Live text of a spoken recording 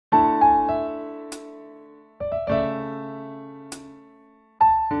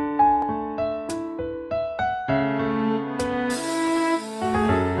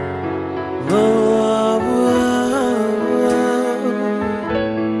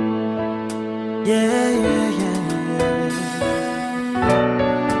Yeah, yeah, yeah.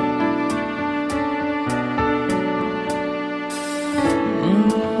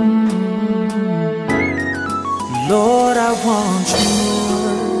 Lord, I want you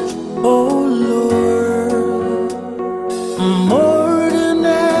more, oh Lord, more than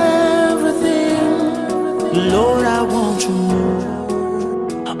everything. Lord, I want you more,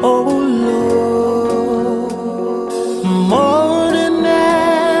 oh Lord, more than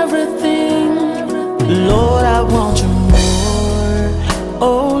everything. Lord, I want you more,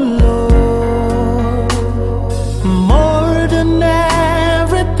 oh Lord, more than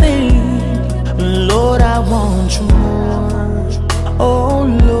everything. Lord, I want you more, oh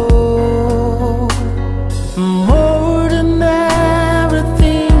Lord, more than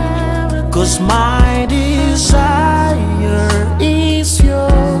everything. 'Cause my desire is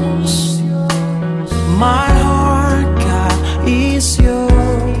yours, my heart, God, is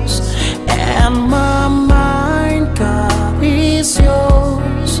yours, and my mind, God, is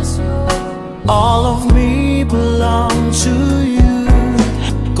yours. All of me belongs to you.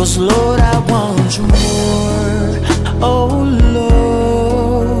 'Cause Lord, I want you more, oh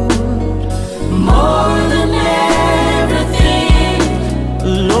Lord, more than everything.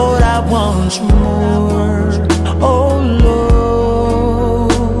 Lord, I want you more, oh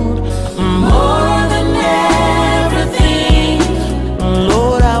Lord, more than everything.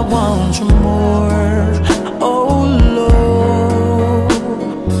 Lord, I want you more, oh Lord,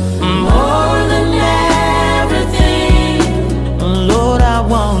 more than everything. Lord, I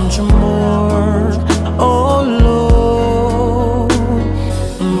want you more, oh Lord,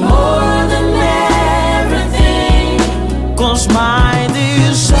 more than everything. 'Cause my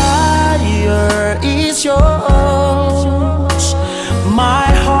desire is yours, my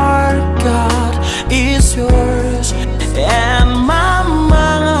heart, God, is yours, and my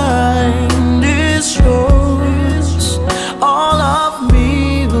mind is yours. All of me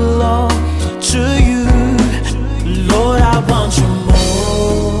belong to you. Lord, I want you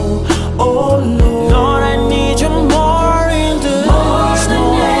more, oh Lord. Lord, I need you more in this more than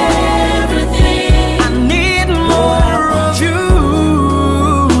everything. I need more of you,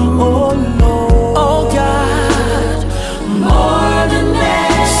 oh Lord, oh God, more than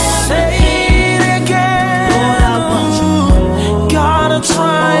everything. Say it again. Lord, I want you more. God, I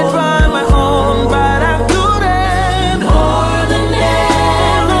tried by my own, but I couldn't. More than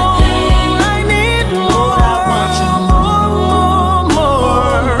everything. I need more. Lord, I want you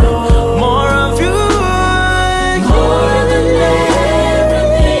more of you, more than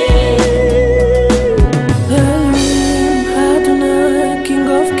everything. Elohim Adonai, King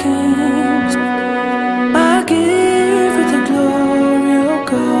of Kings, I give you the glory, oh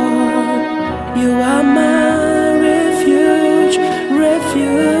God. You are my refuge,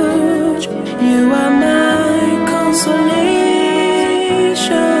 refuge. You are my consolation.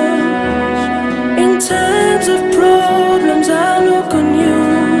 In times of problems, I look on you.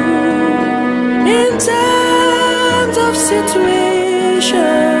 In times of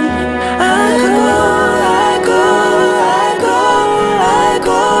situation, I go, I go, I go, I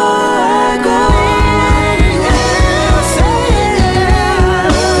go, I go.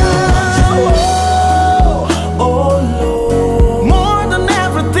 Oh Lord, more than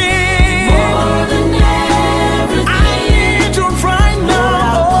everything, more than everything. I need you right now.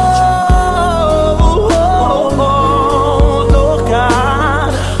 Lord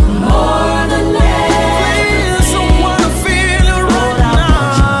God, more than everything. Please, I wanna feel you right now.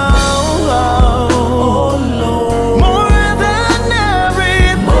 Oh Lord, more than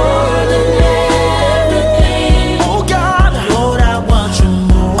everything, more than everything. Oh God, Lord, I want you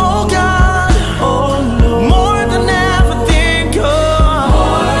more. Oh God, oh Lord, more than everything, God,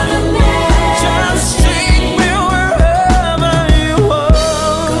 more than everything. Just take me wherever you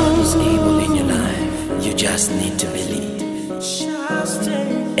are. God is able in your life. You just need to believe. Just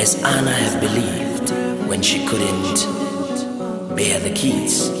take As Anna have believed when she couldn't bear the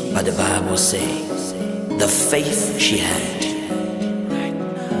kids, but the Bible say the faith she had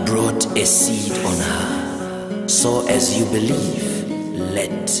brought a seed on her. So as you believe,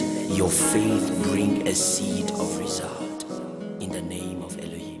 let your faith bring a seed